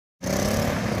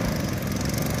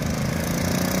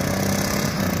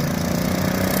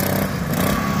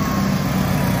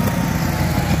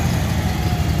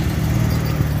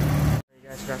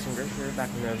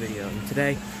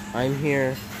Today I'm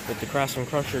here with the Craftsman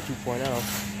Crusher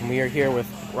 2.0, and we are here with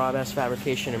RS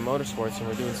Fabrication and Motorsports, and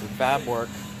we're doing some fab work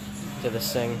to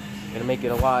this thing. Gonna make it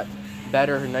a lot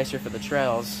better and nicer for the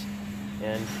trails.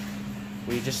 And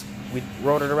we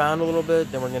rode it around a little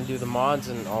bit, then we're gonna do the mods,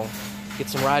 and I'll get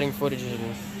some riding footage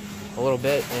in a little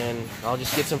bit, and I'll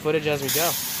just get some footage as we go.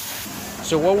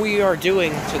 So what we are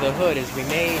doing to the hood is we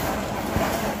made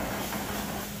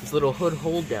these little hood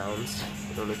hold downs.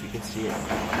 I don't know if you can see it.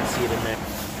 You can see it in there.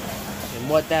 And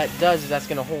what that does is that's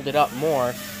going to hold it up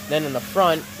more. Then in the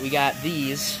front, we got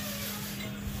these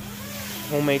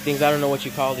homemade things. I don't know what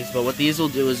you call these, but what these will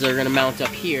do is they're going to mount up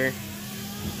here,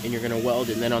 and you're going to weld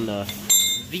it. And then on the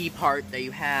V part that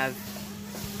you have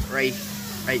right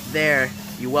there,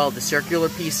 you weld the circular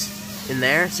piece in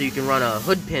there, so you can run a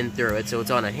hood pin through it, so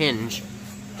it's on a hinge.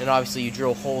 And obviously you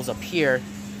drill holes up here,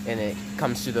 and it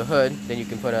comes through the hood. Then you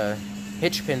can put a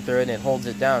hitch pin through it, and it holds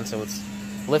it down, so it's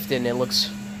lifted, and it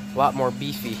looks a lot more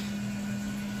beefy.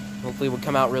 Hopefully it will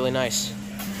come out really nice.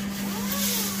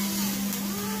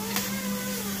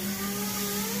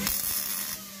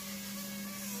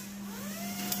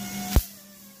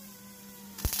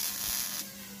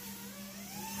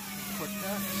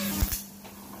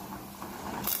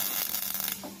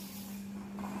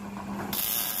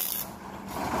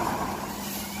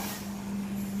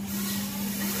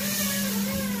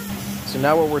 So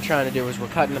now what we're trying to do is we're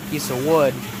cutting a piece of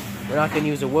wood. We're not going to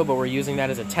use the wood, but we're using that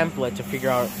as a template to figure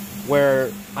out where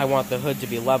I want the hood to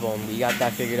be level. And we got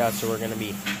that figured out, so we're going to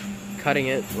be cutting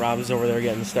it. Rob's over there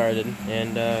getting started.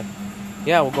 And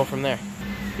yeah, we'll go from there.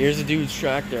 Here's the dude's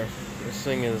tractor. This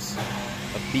thing is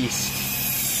a beast.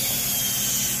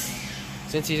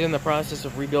 Since he's in the process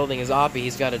of rebuilding his Oppie,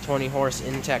 he's got a 20-horse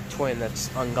Intech twin that's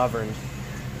ungoverned.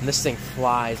 And this thing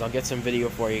flies. I'll get some video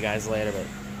for you guys later, but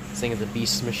this thing is a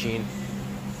beast machine.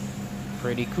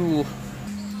 Pretty cool.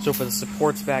 So for the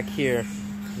supports back here,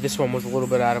 this one was a little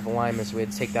bit out of alignment, so we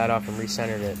had to take that off and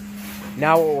recentered it.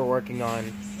 Now what we're working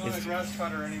on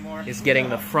is getting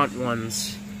the front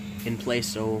ones in place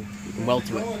so we can weld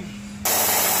to it.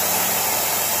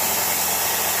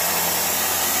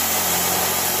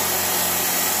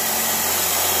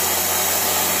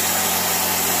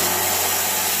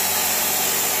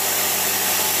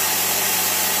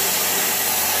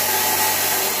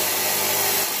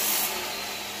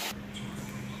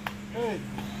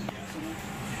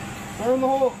 Turn the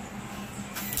hole.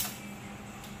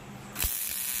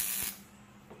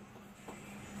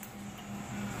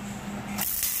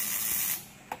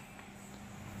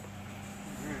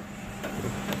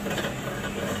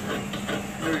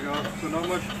 There we go. So not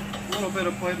much, a little bit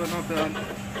of play, but not bad.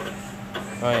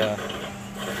 Oh yeah.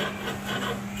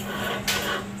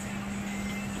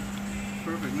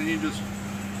 Perfect. Then you just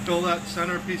fill that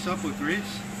center piece up with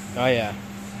grease. Oh yeah.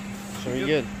 Should be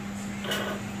good.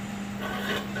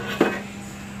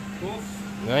 Cool.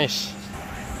 Nice.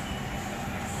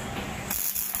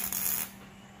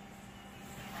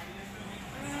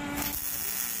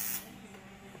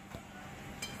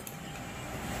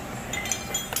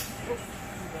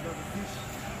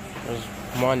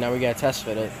 Come on, now we gotta test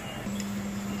fit it.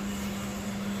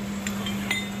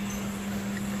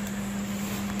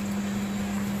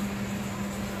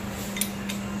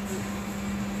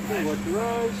 Okay, watch your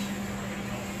eyes.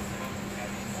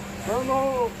 Turn the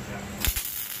hole.